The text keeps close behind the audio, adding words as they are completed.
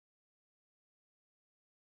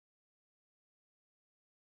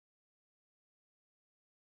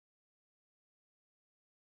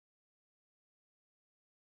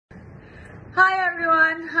Hi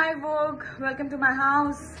everyone, hi Vogue, welcome to my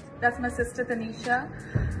house. That's my sister Tanisha,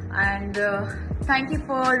 and thank you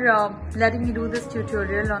for letting me do this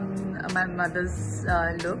tutorial on my mother's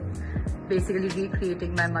look, basically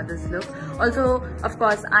recreating my mother's look. Also, of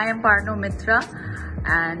course, I am Parno Mitra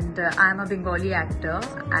and I am a Bengali actor,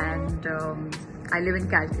 and I live in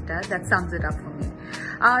Calcutta. That sums it up for me.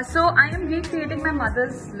 So I am recreating my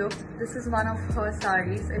mother's look. This is one of her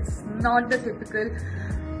sarees. It's not the typical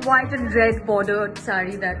white and red bordered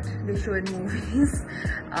saree that they show in movies.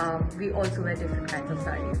 We also wear different kinds of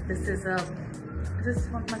sarees. This is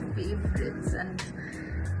one of my favorites, and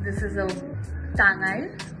this is a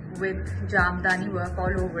tangai with jamdani work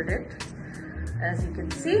all over it. As you can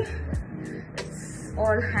see, it's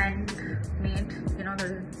all handmade. You know,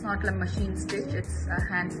 it's not like machine stitch. It's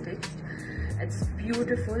hand stitched. It's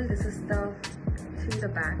beautiful. This is the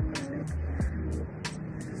back of it.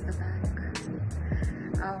 This is the back.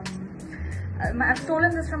 I've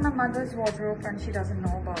stolen this from my mother's wardrobe and she doesn't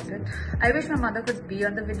know about it. I wish my mother could be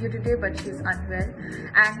on the video today, but she's unwell.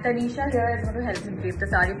 And Tanisha here is going to help me drape the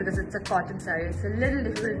saree because it's a cotton saree. It's a little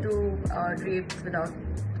difficult to drape without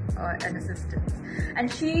an assistant.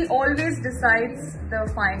 And she always decides the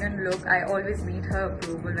final look. I always need her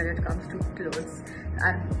approval when it comes to clothes.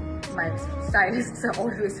 And my stylists are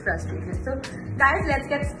always frustrated. So guys, let's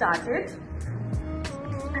get started.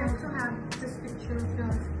 I also have this picture of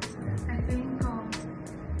yours. I think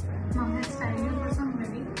Mom had styled you for some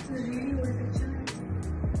wedding. It's a really old picture.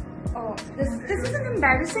 Oh, this is an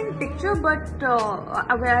embarrassing picture, but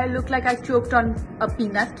where I look like I choked on a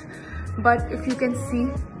peanut. But if you can see,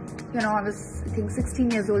 you know, I was, I think,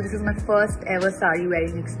 16 years old. This is my first ever sari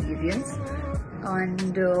wearing experience. And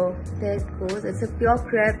there it goes. It's a pure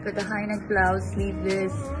crepe with a high neck blouse,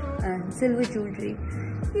 sleeveless, and silver jewelry.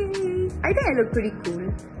 Yay. I think I look pretty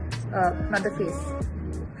cool. Not the face.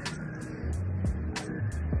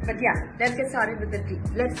 But yeah, let's get started with the drape.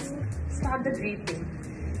 Let's start the draping.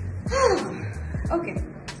 Okay.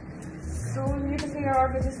 So you need to figure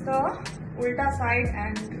out which is the ulta side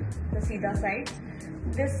and the seedha side.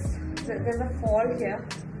 There's a fall here.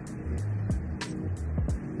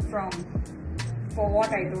 For what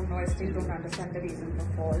I don't know, I still don't understand the reason for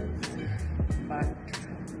fall. But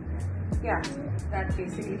yeah, that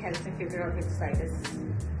basically helps me figure out which side is,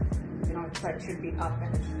 you know, which side should be up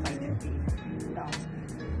and which side should be down.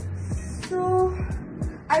 So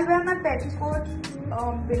I wear my petticoat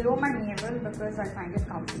below my navel because I find it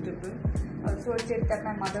comfortable. Also a tip that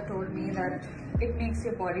my mother told me, that it makes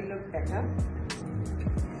your body look better.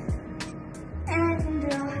 And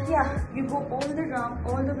yeah, you go all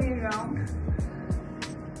the way around.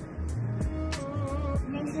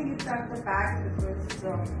 Make sure you tuck the back because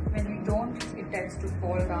when you don't, it tends to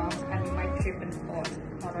fall down and you might trip and fall.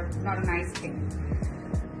 Not a nice thing.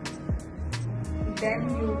 Then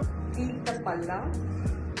you keep the palla.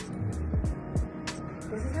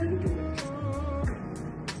 This is how you do it.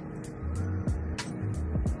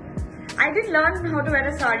 I didn't learn how to wear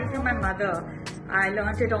a sari from my mother. I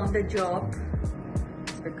learned it on the job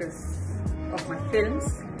because of my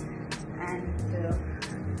films. And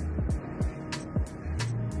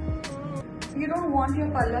you don't want your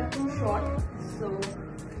palla too short, so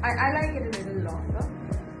I like it a little longer.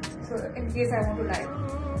 So in case I want to like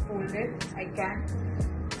fold it, I can.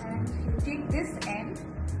 And you take this end,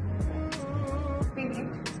 pin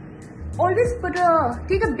it. Always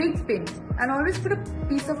take a big pin and always put a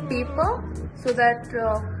piece of paper so that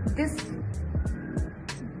this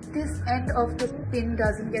end of the pin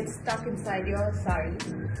doesn't get stuck inside your sari,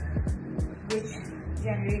 which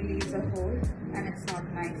generally leaves a hole, and it's not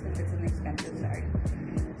nice if it's an expensive sari.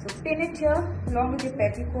 So pin it here along with your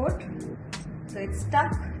petticoat so it's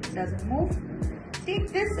stuck, it doesn't move. Take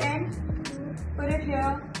this end, put it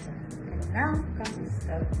here, and now comes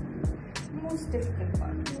the most difficult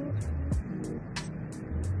part,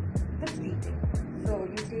 the pleating. So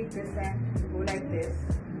you take this end, you go like this,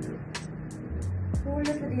 hold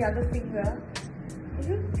it with the other finger. I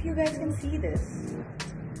hope you guys can see this.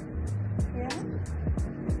 Yeah?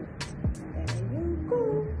 There you go.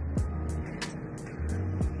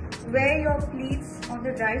 Wear your pleats on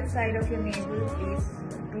the right side of your navel, please.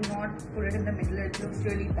 Do not put it in the middle, it looks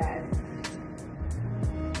really bad.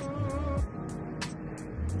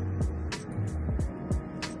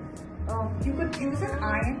 You could use an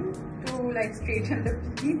iron to like straighten the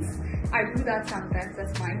pleats. I do that sometimes,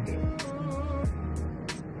 that's my tip.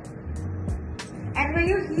 And wear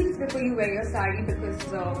your heels before you wear your sari because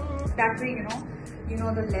that way you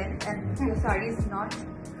know the length, and your sari is not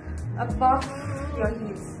above your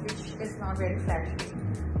heels, which is not very flattering.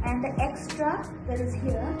 And the extra that is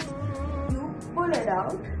here, you pull it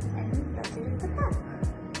out and you tuck it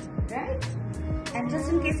right? And just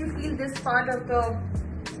in case you feel this part of the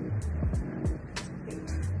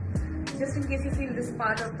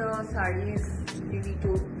saree is maybe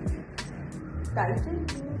too tighten,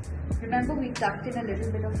 remember we tucked in a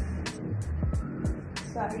little bit of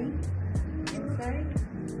saree inside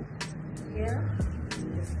here.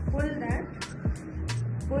 Just pull that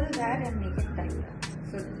and make it tighter.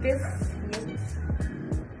 So this looks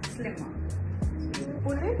slimmer. So you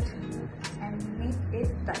pull it and make it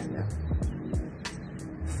tighter.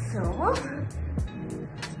 So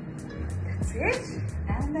that's it.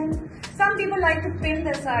 And then some people like to pin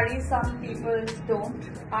their sarees, some people don't.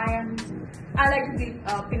 I like to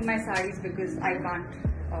pin my sarees because I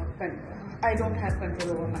don't have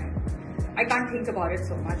control over I can't think about it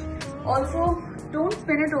so much. Also, don't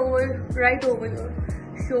pin it right over your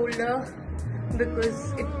shoulder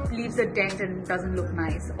because it leaves a dent and doesn't look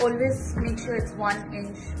nice. Always make sure it's 1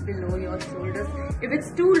 inch below your shoulders. If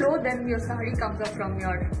it's too low, then your saree comes up from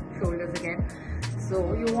your shoulders again.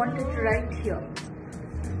 So you want it right here.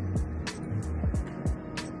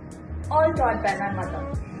 All taught by my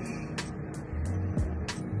mother.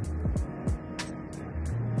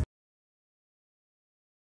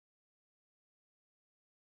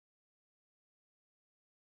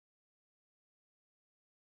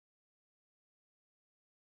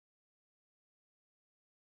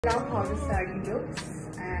 Love how the saree looks.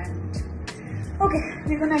 And okay,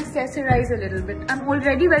 we're gonna accessorize a little bit. I'm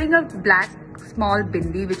already wearing a black small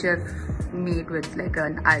bindi which I've made with like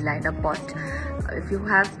an eyeliner pot. If you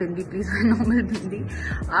have bindi, please wear normal bindi.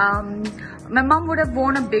 My mom would have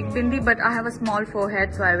worn a big bindi, but I have a small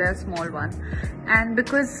forehead, so I wear a small one. And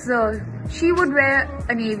because she would wear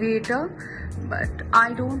an aviator, but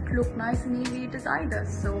I don't look nice in aviators either,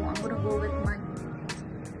 so I'm gonna go with my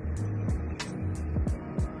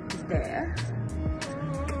there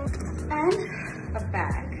and a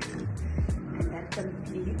bag, and that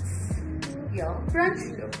completes your brunch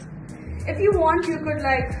look. If you want, you could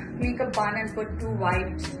like make a bun and put a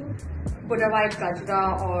white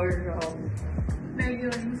gajra or wear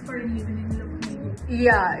earrings for an evening look maybe.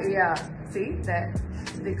 Yeah, see that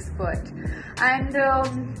the expert. And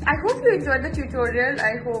I hope you enjoyed the tutorial.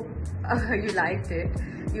 I hope you liked it.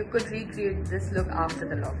 You could recreate this look after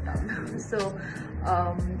the lockdown. So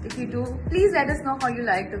if you do, please let us know how you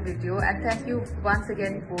liked the video, and thank you once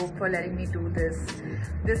again for letting me do this.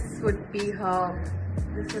 This would be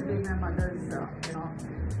my mother's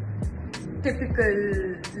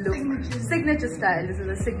typical look, signature style. This is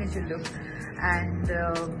a signature look. And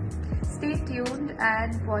stay tuned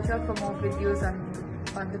and watch out for more videos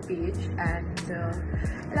on the page. And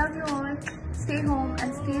I love you all. Stay home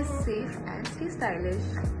and stay safe and stay stylish.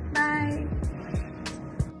 Bye.